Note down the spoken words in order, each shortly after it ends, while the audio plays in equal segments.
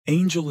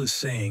Angel is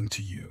saying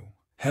to you,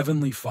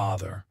 Heavenly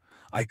Father,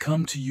 I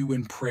come to you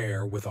in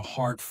prayer with a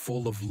heart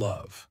full of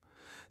love.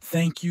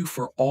 Thank you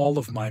for all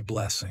of my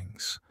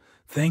blessings.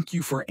 Thank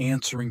you for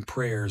answering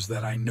prayers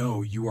that I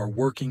know you are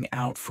working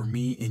out for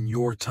me in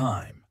your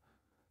time.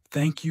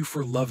 Thank you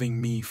for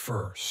loving me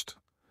first.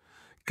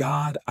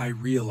 God, I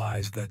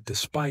realize that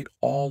despite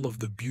all of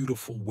the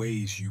beautiful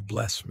ways you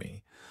bless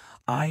me,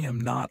 I am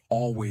not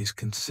always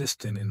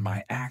consistent in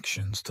my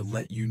actions to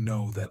let you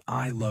know that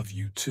I love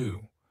you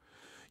too.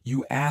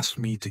 You ask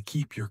me to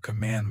keep your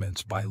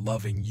commandments by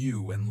loving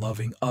you and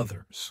loving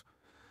others.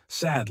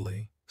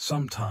 Sadly,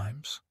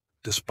 sometimes,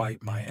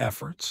 despite my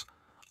efforts,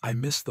 I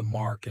miss the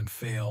mark and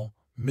fail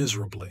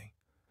miserably.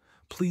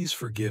 Please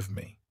forgive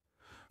me.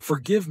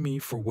 Forgive me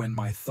for when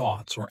my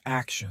thoughts or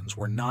actions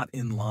were not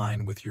in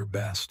line with your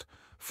best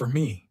for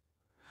me.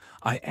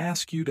 I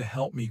ask you to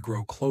help me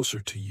grow closer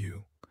to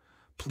you.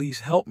 Please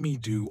help me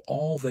do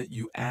all that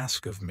you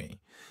ask of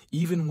me,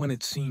 even when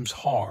it seems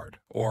hard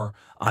or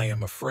I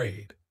am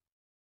afraid.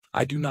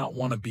 I do not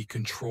want to be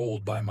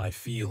controlled by my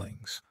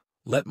feelings.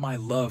 Let my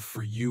love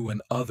for you and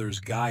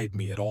others guide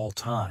me at all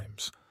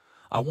times.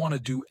 I want to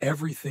do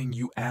everything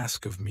you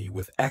ask of me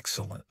with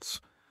excellence.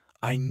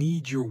 I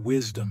need your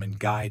wisdom and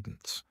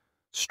guidance.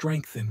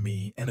 Strengthen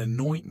me and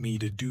anoint me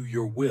to do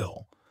your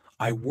will.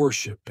 I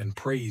worship and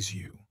praise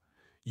you.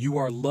 You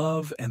are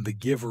love and the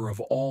giver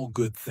of all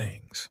good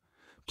things.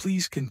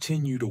 Please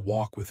continue to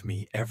walk with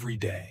me every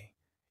day.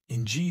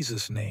 In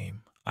Jesus'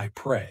 name, I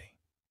pray.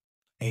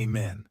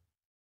 Amen.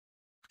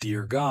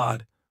 Dear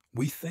God,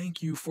 we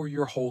thank you for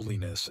your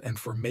holiness and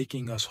for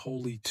making us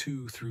holy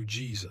too through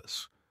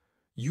Jesus.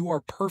 You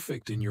are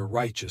perfect in your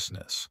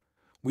righteousness.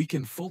 We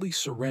can fully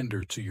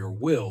surrender to your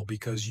will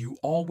because you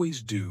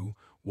always do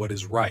what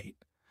is right.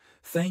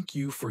 Thank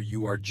you for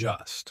you are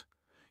just.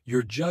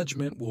 Your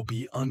judgment will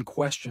be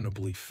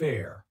unquestionably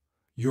fair.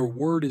 Your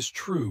word is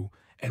true,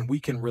 and we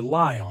can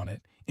rely on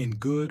it in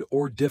good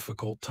or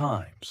difficult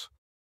times.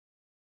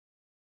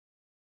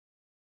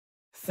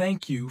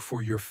 Thank you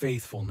for your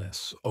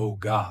faithfulness, O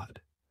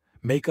God.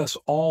 Make us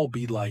all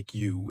be like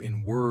you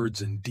in words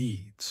and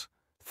deeds.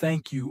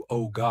 Thank you,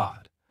 O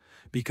God,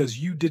 because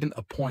you didn't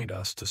appoint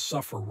us to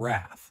suffer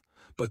wrath,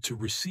 but to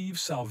receive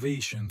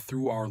salvation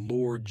through our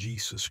Lord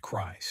Jesus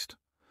Christ.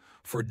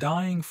 For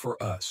dying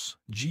for us,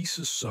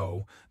 Jesus,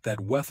 so that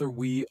whether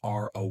we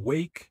are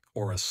awake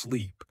or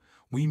asleep,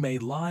 we may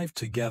live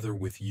together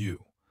with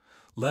you.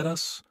 Let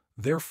us,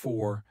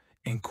 therefore,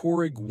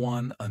 encourage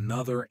one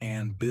another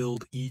and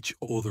build each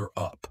other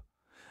up.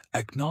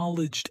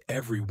 Acknowledged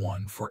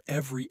everyone for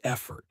every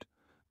effort,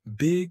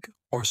 big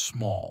or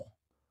small.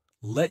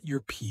 Let your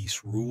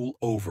peace rule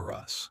over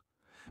us.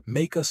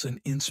 Make us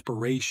an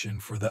inspiration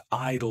for the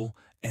idle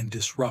and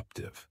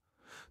disruptive,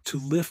 to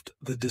lift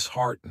the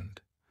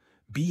disheartened.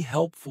 Be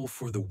helpful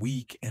for the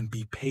weak and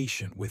be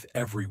patient with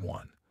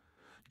everyone.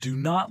 Do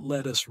not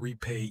let us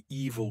repay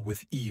evil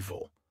with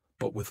evil,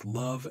 but with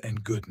love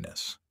and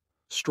goodness.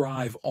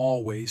 Strive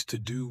always to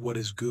do what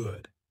is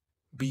good.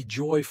 Be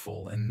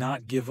joyful and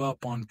not give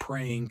up on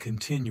praying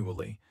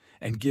continually,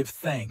 and give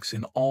thanks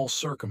in all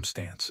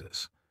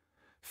circumstances.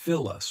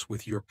 Fill us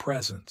with your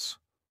presence,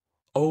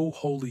 O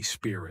Holy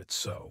Spirit,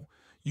 so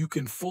you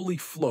can fully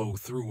flow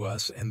through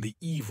us and the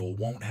evil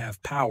won't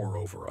have power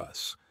over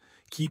us.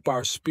 Keep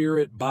our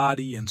spirit,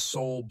 body, and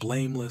soul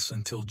blameless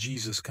until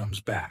Jesus comes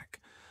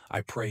back.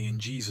 I pray in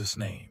Jesus'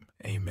 name.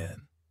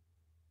 Amen.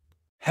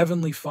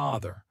 Heavenly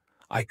Father,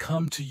 I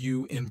come to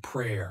you in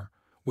prayer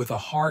with a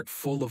heart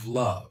full of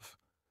love.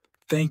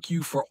 Thank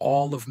you for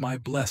all of my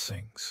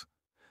blessings.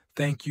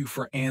 Thank you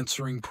for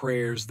answering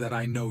prayers that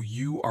I know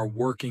you are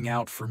working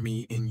out for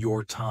me in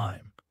your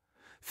time.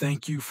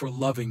 Thank you for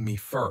loving me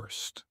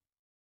first.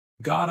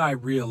 God, I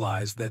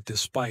realize that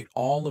despite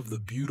all of the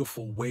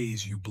beautiful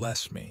ways you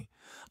bless me,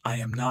 I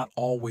am not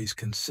always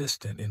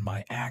consistent in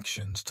my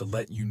actions to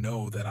let you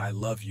know that I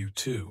love you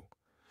too.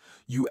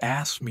 You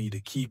ask me to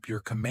keep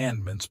your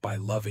commandments by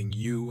loving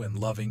you and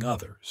loving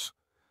others.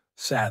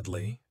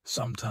 Sadly,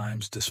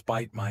 sometimes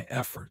despite my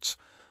efforts,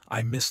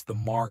 I miss the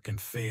mark and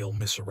fail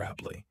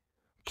miserably.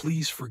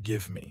 Please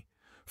forgive me.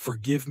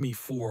 Forgive me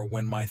for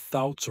when my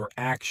thoughts or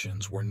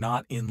actions were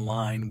not in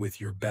line with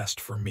your best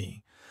for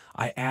me.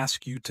 I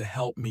ask you to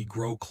help me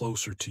grow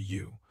closer to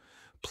you.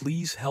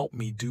 Please help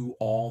me do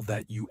all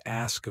that you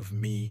ask of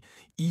me,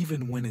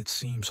 even when it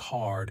seems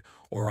hard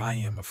or I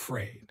am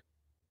afraid.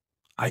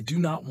 I do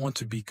not want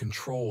to be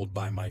controlled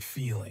by my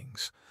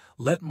feelings.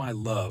 Let my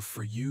love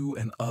for you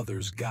and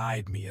others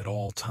guide me at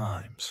all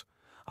times.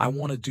 I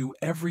want to do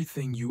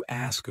everything you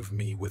ask of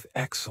me with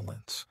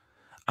excellence.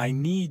 I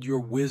need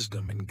your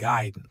wisdom and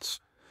guidance.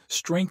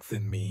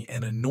 Strengthen me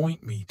and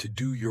anoint me to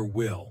do your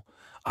will.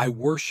 I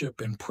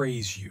worship and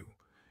praise you.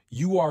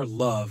 You are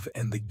love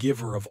and the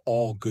giver of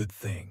all good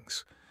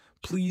things.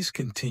 Please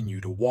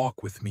continue to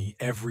walk with me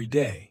every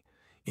day.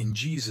 In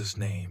Jesus'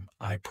 name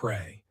I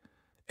pray.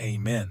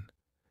 Amen.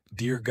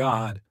 Dear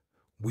God,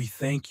 we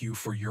thank you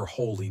for your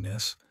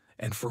holiness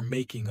and for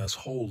making us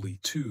holy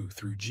too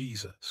through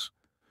Jesus.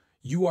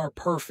 You are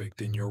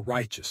perfect in your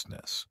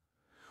righteousness.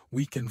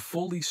 We can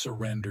fully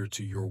surrender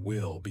to your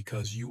will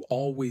because you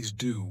always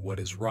do what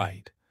is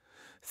right.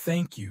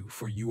 Thank you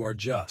for you are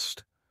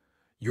just.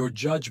 Your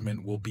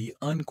judgment will be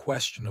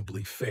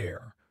unquestionably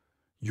fair.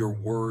 Your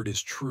word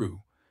is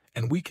true,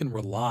 and we can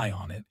rely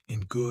on it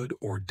in good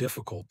or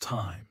difficult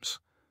times.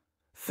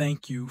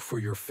 Thank you for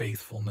your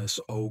faithfulness,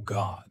 O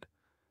God.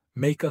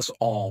 Make us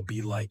all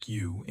be like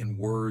you in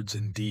words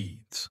and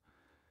deeds.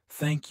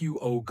 Thank you,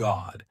 O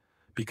God,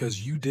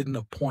 because you didn't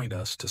appoint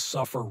us to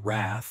suffer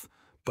wrath,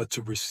 but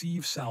to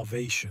receive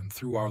salvation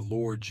through our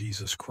Lord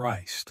Jesus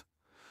Christ.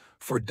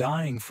 For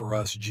dying for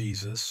us,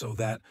 Jesus, so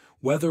that,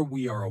 whether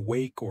we are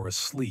awake or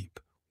asleep,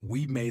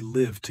 we may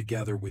live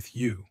together with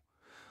you.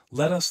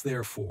 Let us,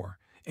 therefore,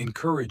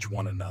 encourage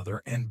one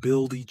another and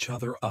build each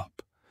other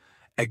up.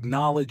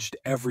 Acknowledge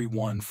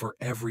everyone for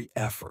every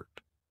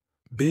effort,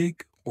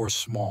 big or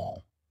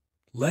small.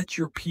 Let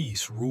your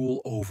peace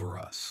rule over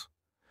us.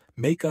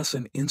 Make us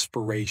an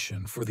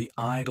inspiration for the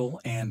idle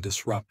and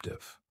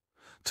disruptive,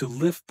 to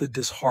lift the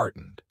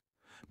disheartened.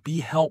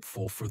 Be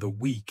helpful for the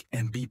weak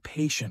and be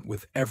patient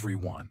with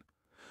everyone.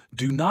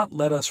 Do not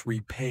let us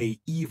repay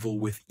evil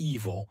with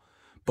evil,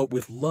 but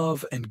with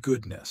love and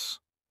goodness.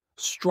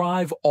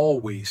 Strive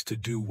always to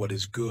do what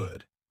is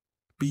good.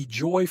 Be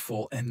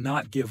joyful and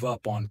not give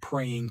up on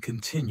praying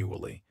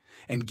continually,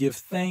 and give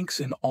thanks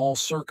in all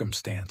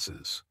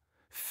circumstances.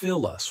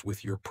 Fill us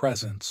with your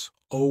presence,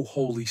 O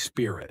Holy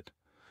Spirit,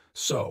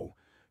 so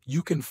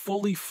you can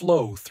fully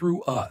flow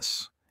through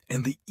us,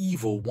 and the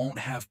evil won't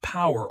have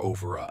power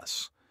over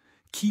us.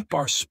 Keep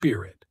our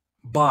spirit,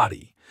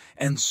 body,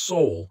 and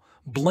soul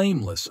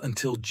blameless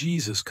until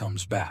Jesus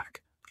comes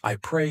back. I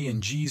pray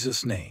in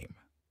Jesus' name.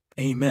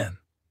 Amen.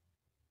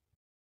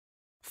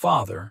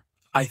 Father,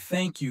 I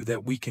thank you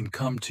that we can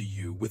come to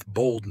you with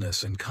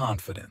boldness and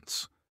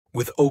confidence,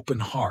 with open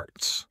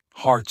hearts,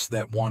 hearts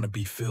that want to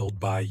be filled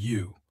by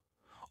you.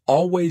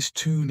 Always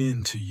tune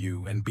in to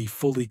you and be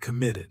fully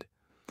committed.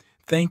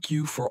 Thank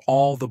you for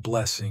all the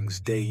blessings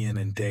day in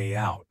and day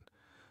out,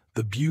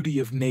 the beauty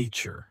of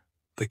nature,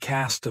 the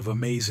cast of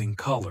amazing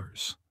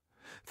colors.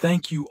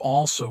 Thank you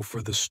also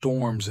for the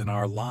storms in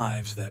our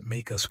lives that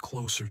make us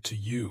closer to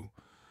you,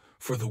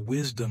 for the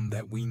wisdom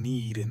that we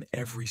need in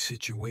every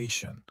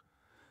situation.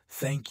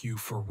 Thank you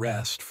for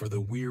rest for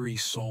the weary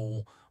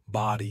soul,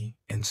 body,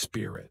 and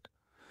spirit.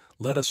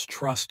 Let us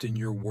trust in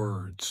your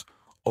words,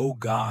 O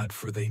God,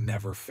 for they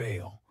never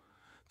fail,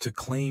 to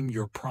claim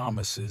your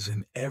promises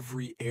in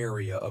every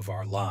area of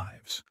our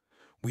lives.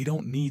 We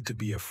don't need to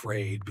be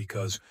afraid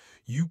because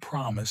you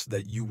promise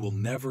that you will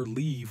never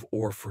leave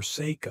or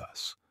forsake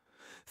us.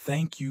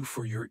 Thank you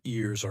for your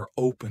ears are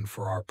open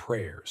for our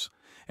prayers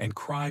and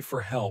cry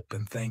for help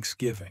and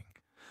thanksgiving.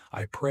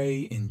 I pray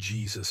in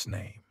Jesus'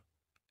 name.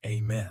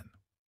 Amen.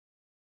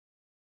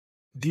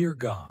 Dear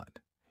God,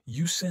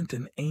 you sent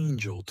an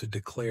angel to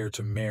declare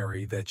to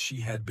Mary that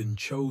she had been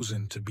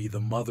chosen to be the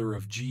mother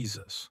of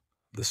Jesus,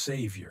 the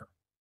Savior.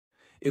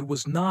 It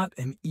was not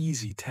an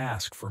easy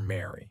task for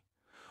Mary.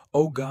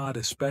 O God,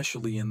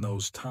 especially in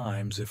those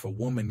times, if a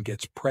woman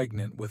gets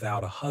pregnant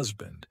without a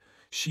husband,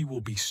 she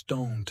will be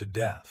stoned to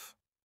death.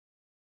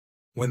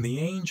 When the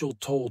angel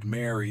told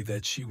Mary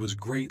that she was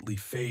greatly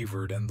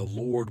favored and the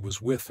Lord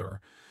was with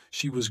her,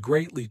 she was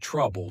greatly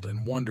troubled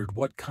and wondered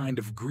what kind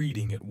of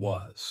greeting it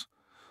was.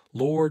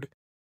 Lord,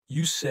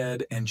 you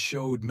said and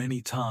showed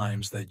many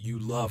times that you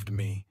loved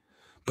me,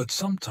 but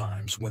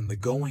sometimes when the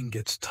going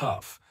gets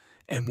tough,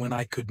 and when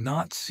I could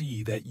not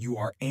see that you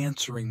are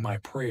answering my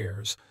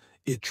prayers,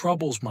 it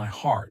troubles my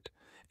heart,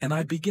 and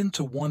I begin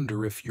to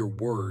wonder if your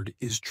word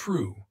is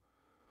true.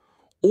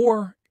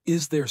 Or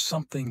is there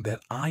something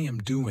that I am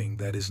doing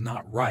that is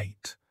not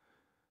right?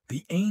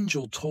 The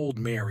angel told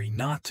Mary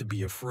not to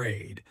be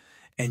afraid,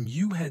 and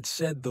you had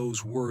said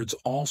those words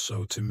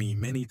also to me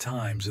many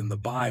times in the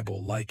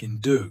Bible, like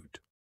in Jude.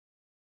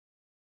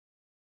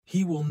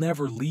 He will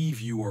never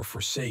leave you or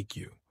forsake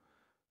you.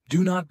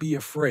 Do not be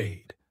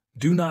afraid.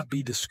 Do not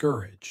be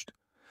discouraged.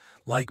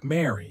 Like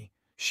Mary,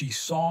 she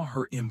saw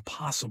her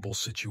impossible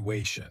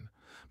situation,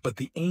 but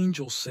the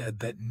angel said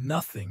that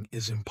nothing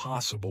is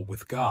impossible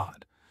with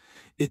God.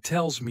 It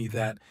tells me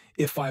that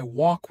if I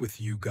walk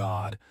with you,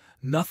 God,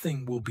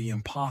 nothing will be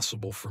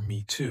impossible for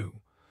me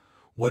too.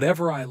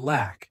 Whatever I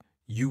lack,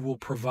 you will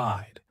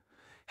provide.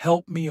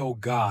 Help me, O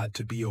God,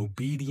 to be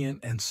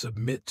obedient and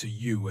submit to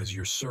you as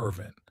your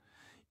servant,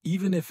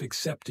 even if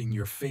accepting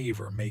your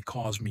favor may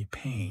cause me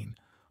pain,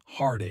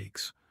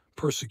 heartaches,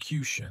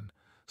 persecution,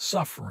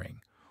 suffering,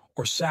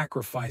 or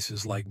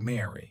sacrifices like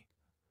Mary.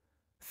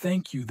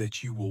 Thank you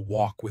that you will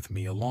walk with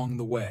me along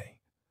the way.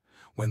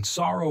 When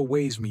sorrow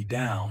weighs me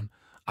down,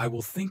 I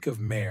will think of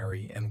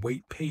Mary and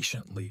wait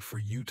patiently for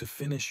you to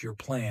finish your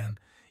plan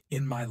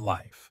in my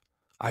life.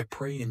 I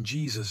pray in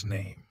Jesus'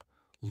 name.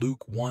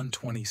 Luke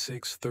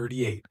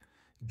 1:26-38.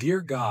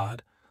 Dear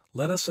God,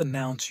 let us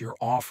announce your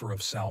offer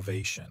of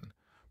salvation.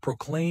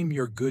 Proclaim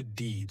your good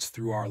deeds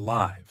through our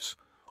lives.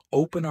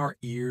 Open our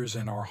ears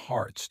and our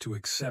hearts to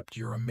accept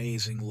your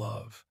amazing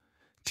love.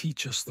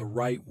 Teach us the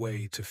right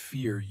way to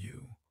fear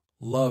you,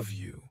 love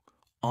you,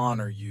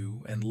 honor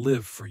you, and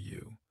live for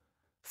you.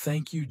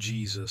 Thank you,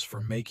 Jesus,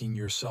 for making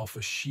yourself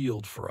a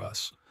shield for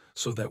us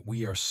so that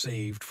we are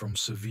saved from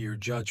severe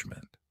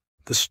judgment.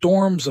 The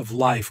storms of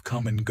life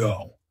come and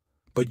go,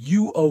 but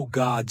you, O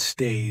God,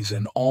 stays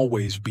and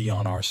always be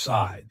on our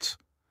sides.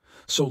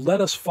 So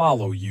let us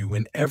follow you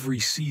in every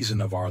season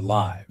of our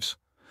lives.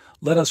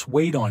 Let us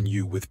wait on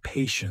you with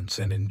patience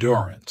and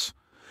endurance,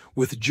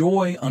 with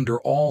joy under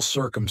all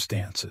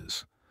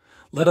circumstances.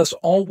 Let us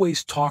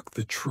always talk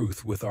the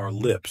truth with our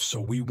lips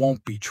so we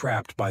won't be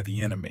trapped by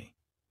the enemy.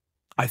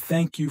 I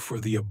thank you for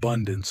the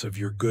abundance of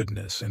your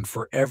goodness and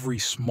for every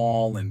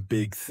small and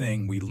big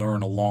thing we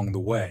learn along the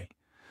way.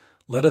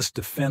 Let us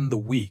defend the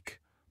weak,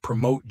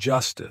 promote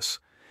justice,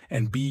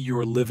 and be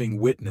your living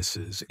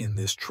witnesses in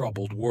this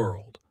troubled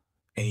world.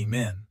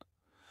 Amen.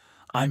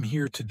 I'm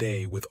here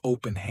today with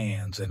open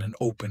hands and an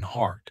open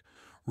heart,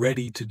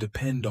 ready to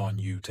depend on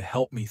you to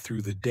help me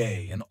through the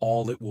day and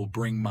all it will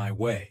bring my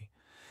way.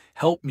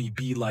 Help me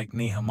be like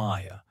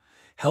Nehemiah.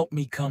 Help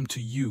me come to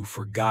you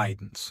for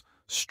guidance,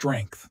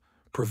 strength,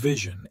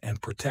 provision,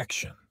 and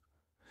protection.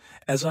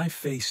 As I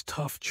face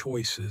tough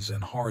choices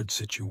and hard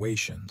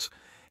situations,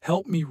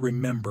 help me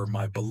remember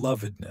my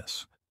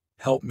belovedness.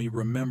 Help me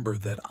remember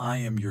that I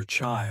am your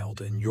child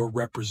and your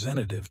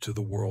representative to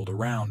the world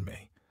around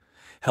me.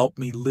 Help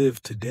me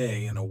live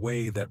today in a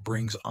way that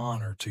brings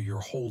honor to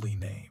your holy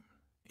name.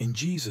 In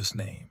Jesus'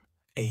 name,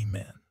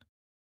 amen.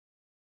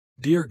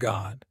 Dear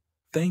God,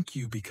 thank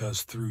you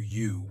because through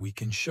you we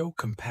can show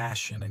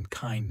compassion and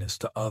kindness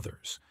to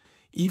others,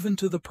 even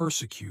to the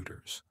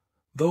persecutors,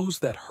 those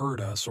that hurt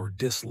us or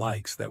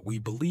dislikes that we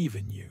believe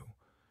in you.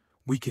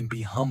 We can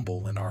be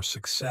humble in our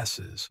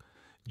successes,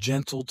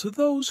 gentle to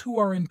those who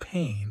are in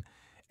pain,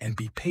 and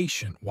be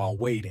patient while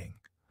waiting.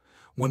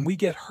 When we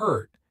get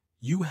hurt,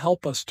 you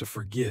help us to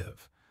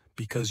forgive,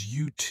 because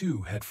you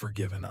too had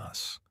forgiven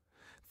us.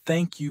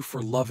 Thank you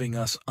for loving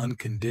us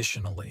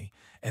unconditionally,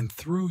 and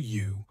through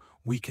you,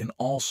 we can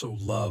also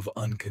love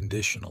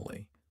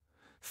unconditionally.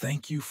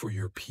 Thank you for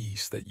your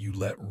peace that you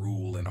let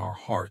rule in our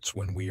hearts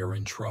when we are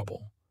in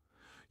trouble.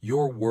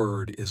 Your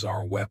word is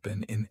our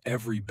weapon in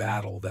every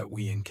battle that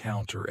we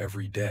encounter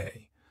every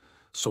day.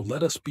 So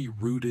let us be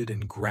rooted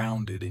and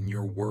grounded in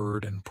your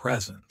word and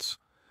presence.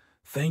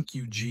 Thank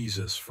you,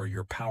 Jesus, for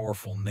your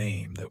powerful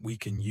name that we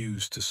can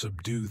use to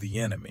subdue the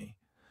enemy.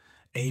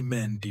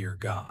 Amen, dear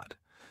God.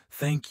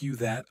 Thank you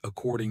that,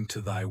 according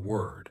to thy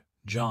word,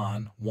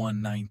 John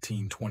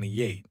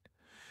 1:19-28,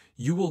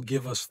 you will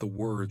give us the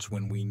words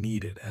when we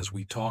need it as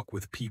we talk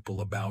with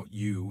people about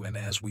you and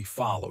as we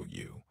follow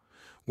you,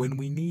 when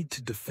we need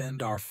to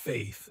defend our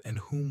faith and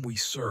whom we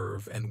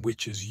serve and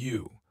which is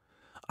you.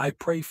 I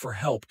pray for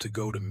help to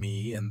go to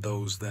me and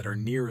those that are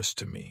nearest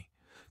to me,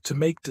 to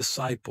make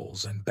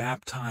disciples and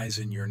baptize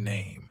in your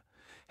name.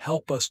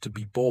 Help us to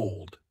be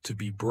bold, to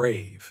be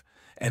brave,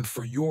 and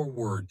for your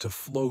word to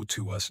flow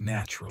to us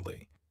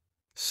naturally.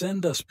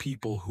 Send us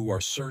people who are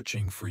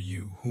searching for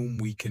you, whom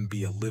we can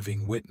be a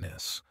living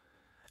witness.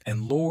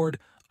 And Lord,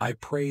 I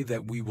pray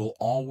that we will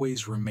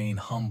always remain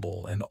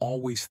humble and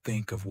always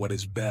think of what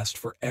is best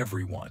for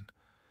everyone.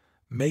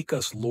 Make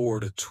us,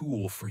 Lord, a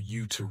tool for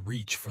you to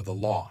reach for the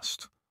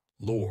lost.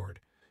 Lord,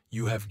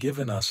 you have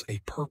given us a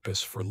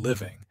purpose for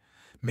living.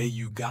 May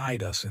you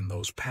guide us in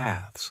those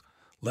paths.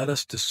 Let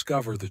us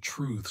discover the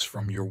truths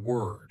from your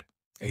word,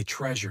 a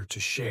treasure to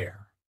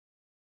share.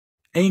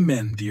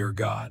 Amen, dear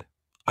God.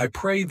 I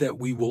pray that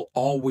we will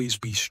always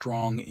be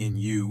strong in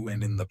you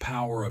and in the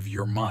power of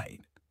your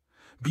might.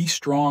 Be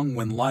strong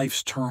when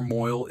life's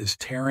turmoil is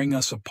tearing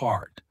us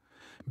apart.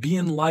 Be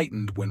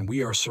enlightened when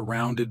we are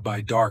surrounded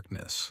by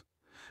darkness.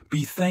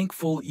 Be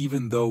thankful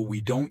even though we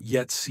don't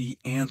yet see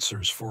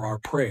answers for our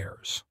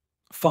prayers.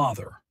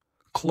 Father,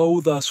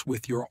 clothe us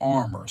with your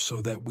armor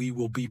so that we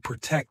will be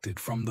protected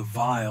from the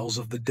vials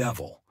of the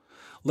devil.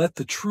 Let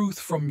the truth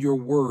from your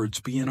words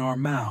be in our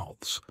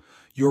mouths.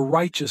 Your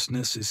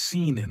righteousness is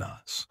seen in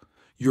us.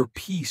 Your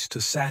peace to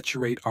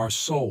saturate our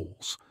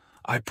souls.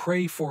 I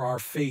pray for our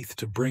faith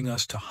to bring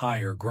us to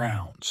higher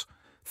grounds.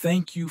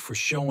 Thank you for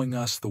showing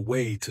us the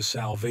way to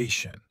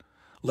salvation.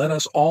 Let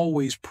us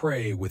always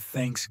pray with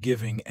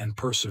thanksgiving and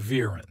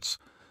perseverance.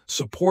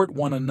 Support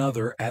one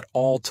another at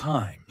all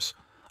times.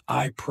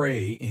 I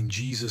pray in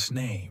Jesus'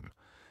 name.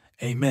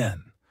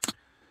 Amen.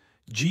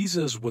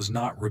 Jesus was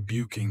not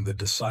rebuking the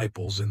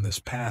disciples in this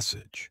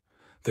passage.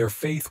 Their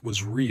faith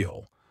was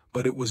real,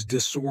 but it was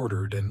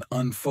disordered and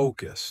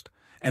unfocused,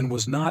 and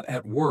was not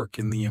at work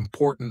in the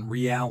important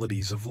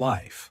realities of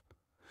life.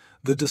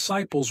 The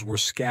disciples were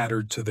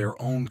scattered to their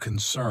own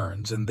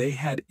concerns, and they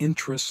had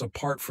interests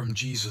apart from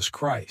Jesus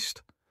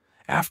Christ.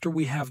 After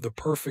we have the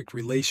perfect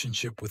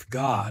relationship with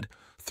God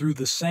through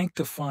the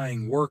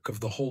sanctifying work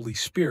of the Holy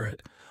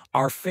Spirit,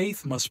 our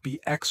faith must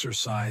be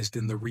exercised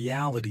in the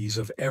realities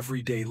of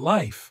everyday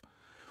life.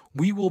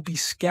 We will be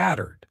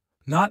scattered,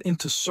 not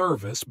into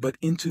service, but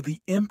into the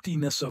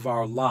emptiness of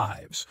our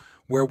lives,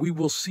 where we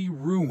will see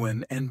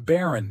ruin and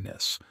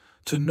barrenness,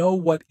 to know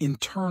what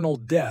internal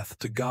death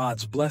to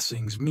God's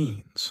blessings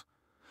means.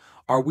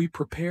 Are we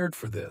prepared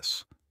for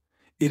this?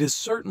 It is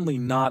certainly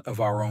not of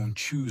our own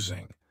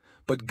choosing,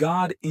 but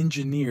God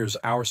engineers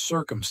our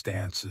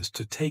circumstances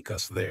to take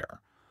us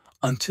there.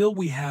 Until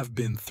we have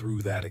been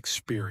through that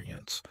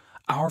experience,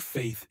 our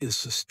faith is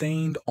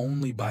sustained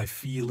only by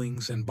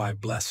feelings and by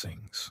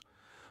blessings.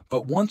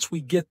 But once we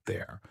get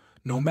there,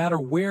 no matter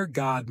where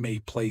God may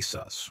place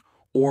us,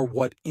 or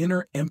what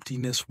inner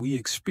emptiness we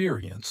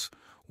experience,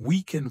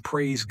 we can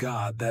praise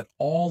God that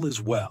all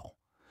is well.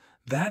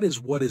 That is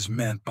what is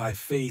meant by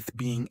faith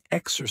being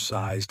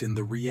exercised in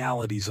the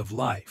realities of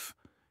life.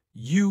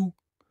 You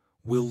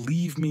will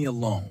leave me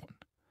alone.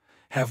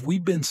 Have we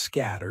been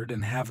scattered,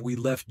 and have we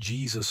left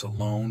Jesus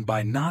alone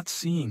by not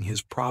seeing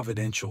his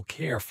providential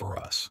care for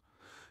us?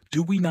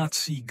 Do we not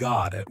see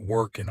God at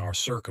work in our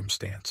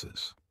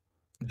circumstances?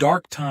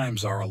 Dark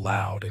times are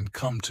allowed and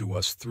come to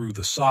us through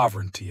the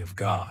sovereignty of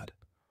God.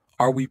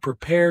 Are we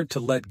prepared to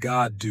let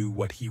God do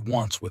what he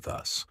wants with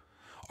us?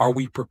 Are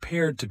we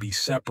prepared to be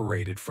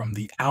separated from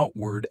the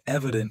outward,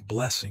 evident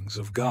blessings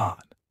of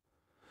God?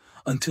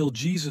 Until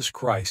Jesus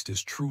Christ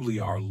is truly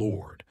our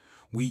Lord,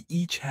 we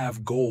each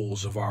have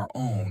goals of our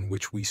own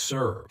which we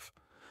serve.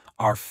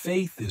 Our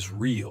faith is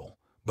real,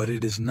 but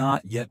it is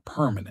not yet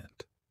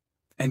permanent.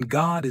 And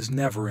God is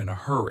never in a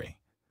hurry.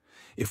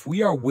 If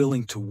we are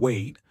willing to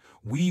wait,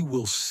 we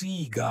will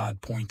see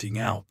God pointing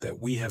out that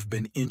we have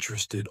been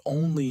interested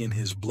only in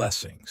his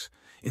blessings,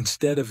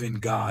 instead of in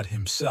God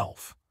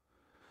himself.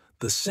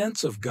 The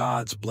sense of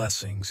God's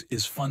blessings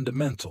is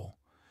fundamental.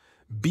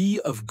 Be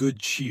of good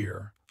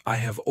cheer, I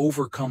have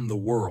overcome the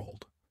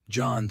world.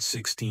 John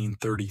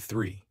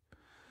 16:33.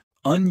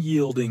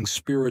 Unyielding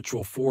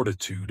spiritual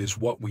fortitude is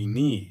what we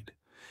need.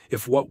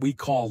 If what we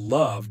call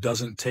love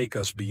doesn't take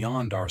us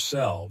beyond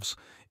ourselves,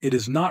 it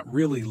is not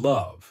really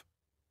love.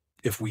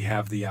 If we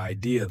have the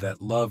idea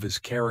that love is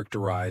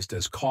characterized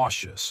as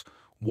cautious,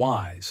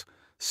 wise,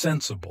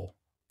 sensible,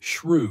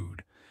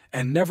 shrewd,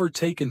 and never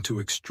taken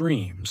to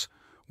extremes,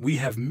 we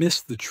have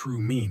missed the true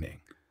meaning.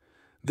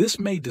 This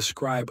may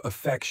describe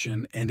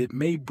affection and it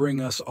may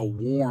bring us a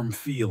warm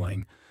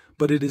feeling,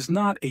 but it is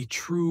not a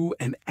true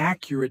and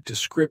accurate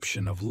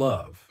description of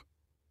love.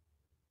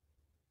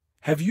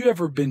 Have you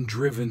ever been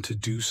driven to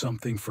do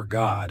something for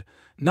God,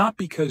 not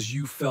because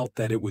you felt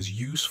that it was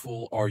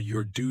useful or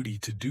your duty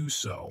to do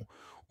so,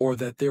 or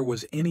that there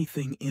was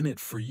anything in it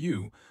for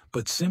you,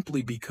 but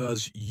simply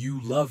because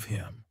you love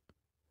him?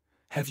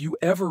 Have you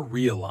ever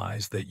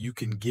realized that you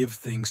can give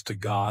things to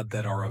God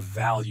that are of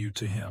value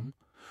to him?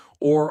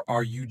 Or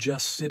are you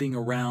just sitting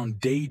around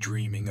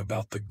daydreaming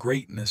about the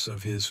greatness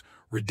of his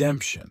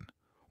redemption,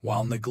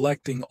 while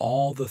neglecting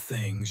all the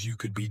things you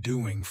could be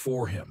doing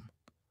for him?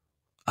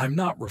 I'm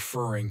not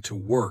referring to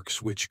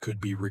works which could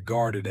be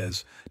regarded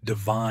as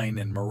divine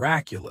and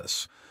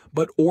miraculous,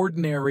 but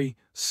ordinary,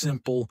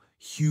 simple,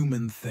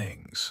 human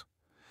things.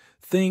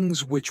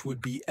 Things which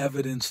would be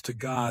evidence to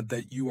God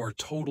that you are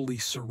totally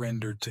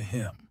surrendered to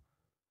him.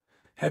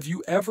 Have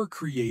you ever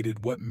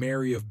created what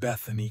Mary of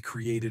Bethany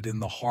created in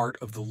the heart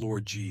of the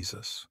Lord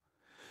Jesus?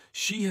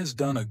 She has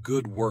done a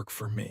good work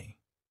for me.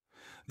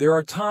 There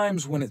are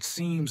times when it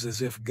seems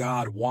as if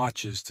God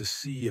watches to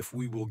see if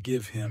we will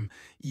give him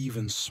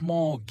even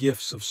small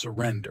gifts of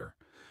surrender,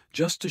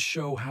 just to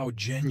show how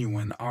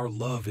genuine our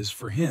love is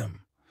for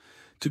him.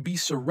 To be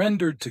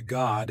surrendered to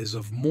God is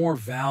of more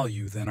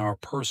value than our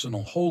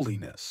personal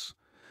holiness.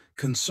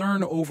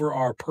 Concern over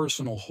our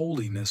personal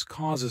holiness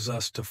causes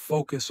us to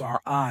focus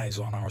our eyes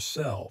on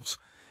ourselves,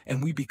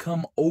 and we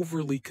become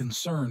overly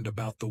concerned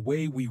about the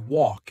way we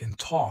walk and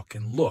talk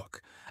and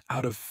look,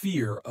 out of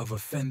fear of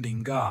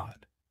offending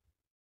God.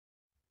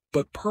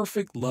 But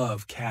perfect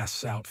love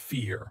casts out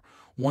fear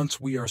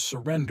once we are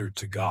surrendered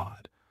to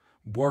God.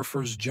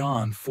 1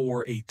 John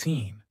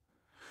 4:18.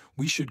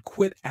 We should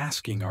quit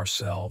asking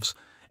ourselves,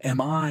 am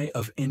I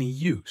of any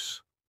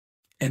use?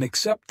 And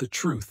accept the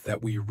truth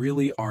that we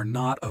really are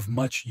not of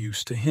much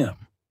use to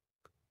him.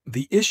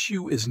 The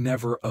issue is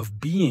never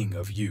of being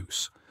of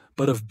use,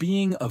 but of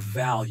being of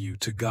value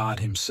to God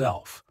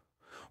himself.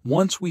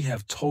 Once we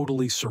have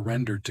totally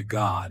surrendered to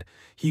God,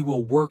 he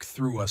will work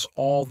through us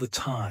all the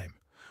time.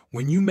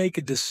 When you make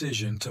a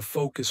decision to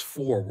focus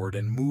forward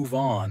and move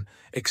on,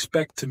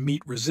 expect to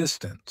meet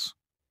resistance.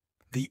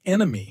 The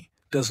enemy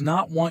does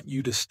not want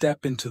you to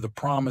step into the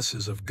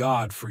promises of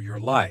God for your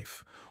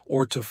life,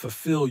 or to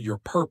fulfill your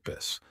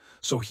purpose,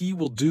 so he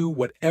will do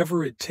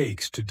whatever it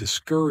takes to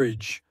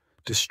discourage,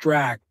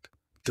 distract,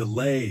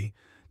 delay,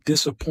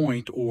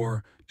 disappoint,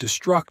 or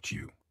destruct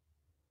you.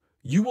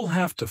 You will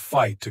have to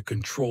fight to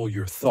control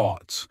your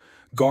thoughts,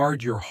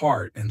 guard your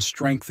heart, and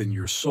strengthen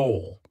your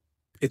soul.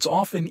 It's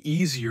often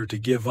easier to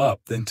give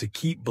up than to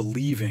keep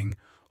believing,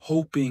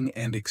 hoping,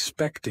 and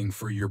expecting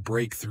for your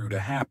breakthrough to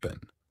happen.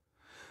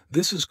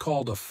 This is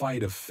called a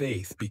fight of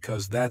faith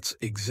because that's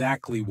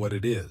exactly what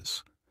it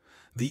is.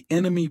 The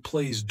enemy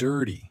plays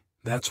dirty.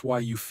 That's why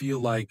you feel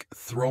like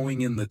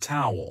throwing in the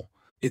towel.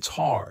 It's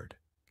hard.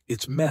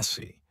 It's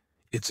messy.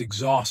 It's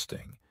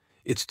exhausting.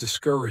 It's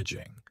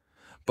discouraging.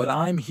 But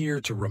I'm here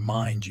to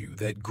remind you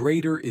that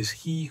greater is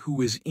he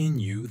who is in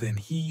you than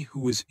he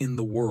who is in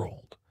the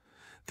world.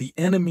 The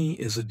enemy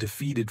is a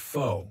defeated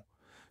foe.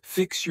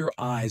 Fix your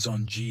eyes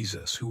on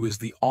Jesus, who is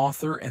the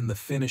author and the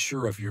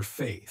finisher of your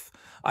faith.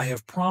 I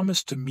have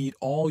promised to meet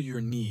all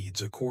your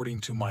needs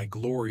according to my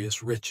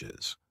glorious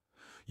riches.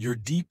 Your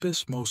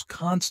deepest, most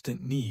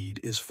constant need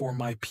is for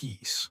my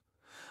peace.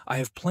 I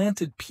have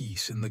planted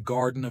peace in the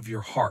garden of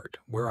your heart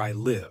where I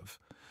live,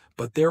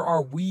 but there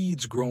are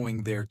weeds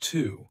growing there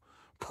too: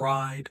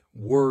 pride,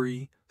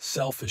 worry,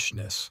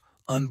 selfishness,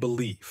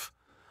 unbelief.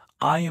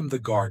 I am the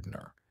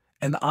gardener,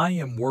 and I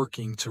am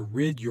working to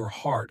rid your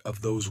heart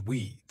of those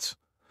weeds.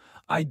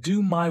 I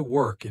do my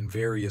work in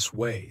various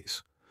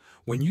ways.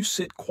 When you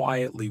sit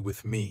quietly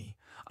with me,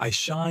 I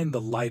shine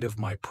the light of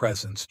my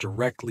presence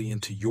directly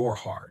into your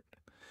heart.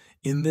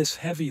 In this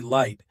heavy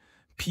light,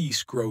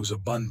 peace grows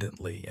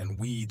abundantly and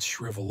weeds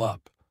shrivel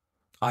up.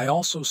 I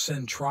also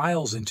send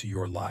trials into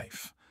your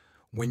life.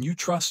 When you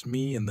trust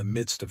me in the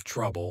midst of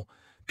trouble,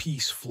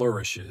 peace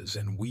flourishes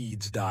and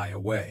weeds die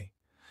away.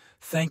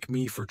 Thank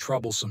me for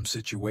troublesome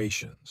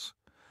situations.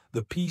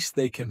 The peace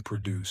they can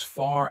produce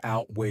far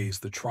outweighs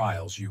the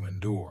trials you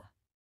endure.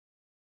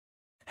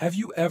 Have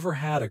you ever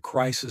had a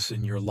crisis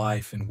in your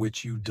life in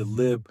which you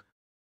deliberately,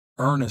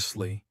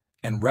 earnestly,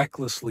 and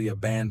recklessly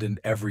abandoned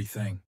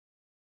everything?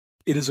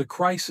 It is a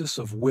crisis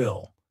of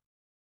will.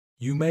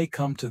 You may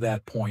come to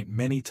that point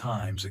many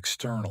times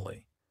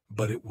externally,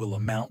 but it will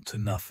amount to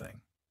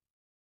nothing.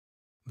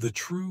 The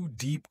true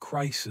deep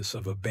crisis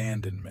of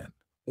abandonment,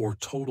 or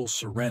total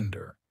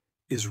surrender,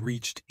 is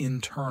reached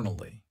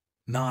internally,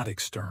 not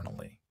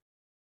externally.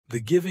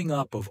 The giving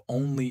up of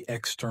only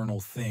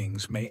external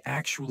things may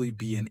actually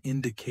be an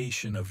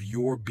indication of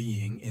your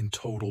being in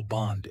total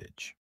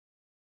bondage.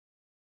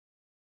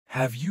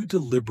 Have you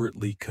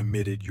deliberately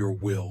committed your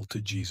will to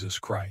Jesus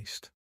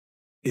Christ?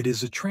 It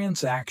is a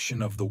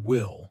transaction of the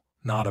will,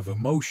 not of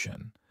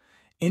emotion.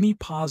 Any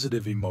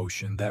positive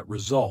emotion that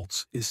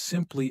results is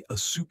simply a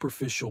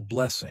superficial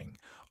blessing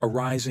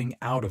arising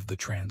out of the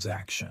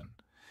transaction.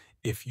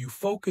 If you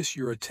focus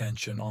your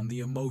attention on the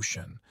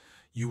emotion,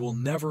 you will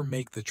never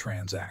make the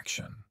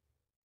transaction.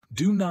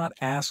 Do not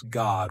ask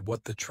God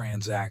what the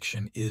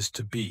transaction is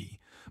to be,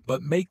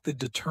 but make the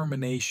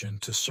determination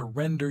to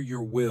surrender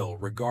your will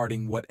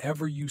regarding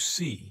whatever you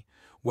see,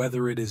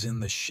 whether it is in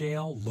the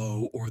shallow,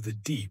 low, or the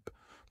deep,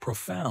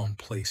 profound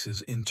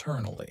places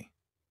internally.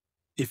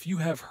 If you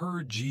have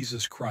heard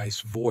Jesus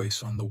Christ's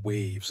voice on the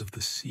waves of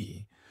the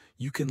sea,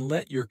 you can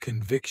let your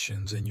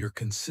convictions and your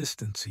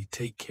consistency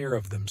take care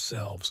of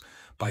themselves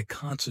by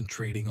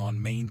concentrating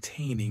on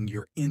maintaining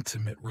your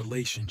intimate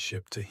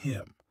relationship to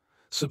Him.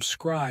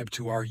 Subscribe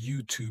to our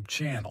YouTube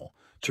channel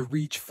to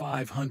reach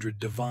 500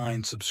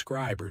 divine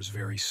subscribers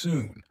very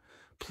soon.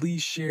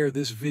 Please share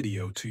this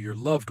video to your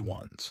loved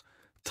ones.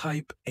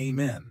 Type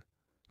Amen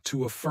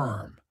to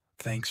affirm.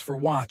 Thanks for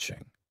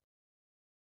watching.